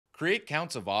Create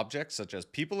counts of objects such as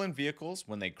people and vehicles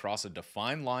when they cross a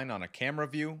defined line on a camera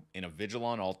view in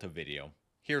Avigilon Alta video.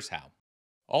 Here's how.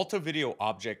 Alta video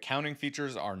object counting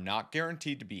features are not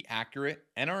guaranteed to be accurate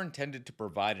and are intended to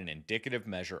provide an indicative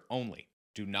measure only.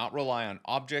 Do not rely on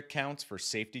object counts for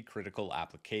safety critical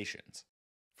applications.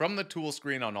 From the tool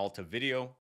screen on Alta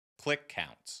Video, click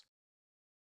Counts.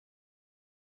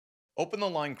 Open the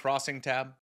Line Crossing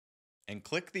tab and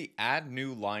click the Add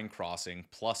New Line Crossing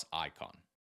plus icon.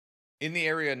 In the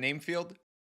area name field,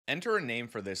 enter a name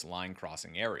for this line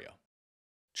crossing area.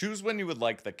 Choose when you would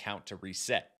like the count to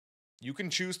reset. You can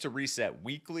choose to reset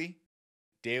weekly,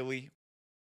 daily,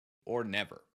 or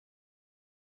never.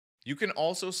 You can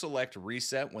also select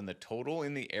reset when the total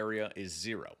in the area is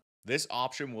 0. This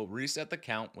option will reset the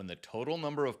count when the total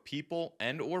number of people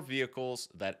and or vehicles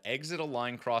that exit a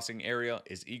line crossing area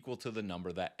is equal to the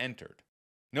number that entered.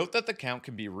 Note that the count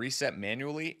can be reset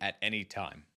manually at any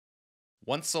time.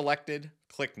 Once selected,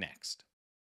 click Next.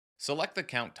 Select the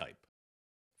count type.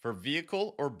 For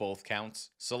vehicle or both counts,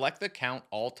 select the Count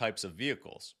All Types of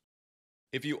Vehicles.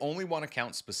 If you only want to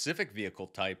count specific vehicle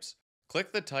types,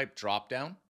 click the Type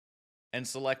dropdown and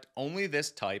select only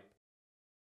this type,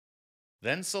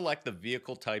 then select the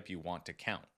vehicle type you want to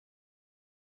count.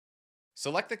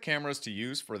 Select the cameras to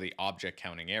use for the object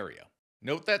counting area.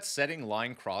 Note that setting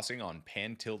line crossing on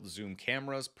pan tilt zoom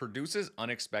cameras produces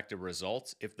unexpected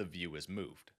results if the view is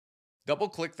moved.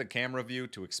 Double-click the camera view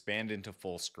to expand into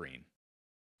full screen.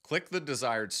 Click the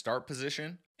desired start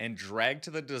position and drag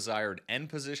to the desired end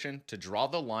position to draw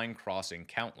the line crossing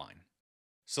count line.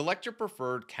 Select your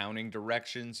preferred counting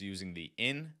directions using the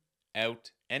in,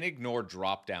 out, and ignore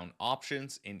drop-down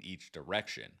options in each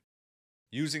direction.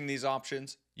 Using these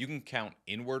options, you can count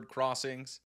inward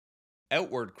crossings,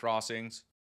 outward crossings,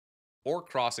 or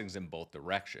crossings in both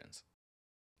directions.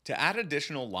 To add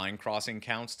additional line crossing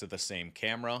counts to the same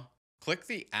camera, click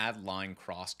the Add Line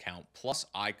Cross Count plus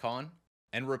icon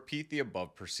and repeat the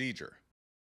above procedure.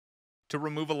 To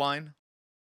remove a line,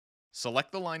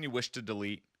 select the line you wish to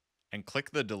delete and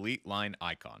click the Delete Line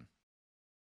icon.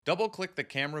 Double-click the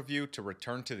camera view to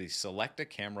return to the Select a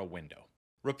Camera window.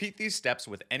 Repeat these steps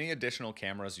with any additional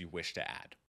cameras you wish to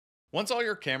add. Once all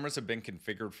your cameras have been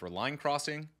configured for line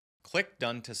crossing, click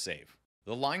Done to save.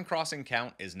 The line crossing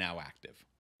count is now active.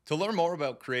 To learn more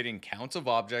about creating counts of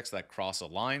objects that cross a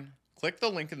line, click the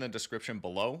link in the description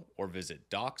below or visit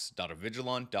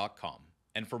docs.avigilon.com.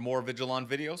 And for more Avigilon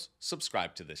videos,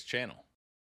 subscribe to this channel.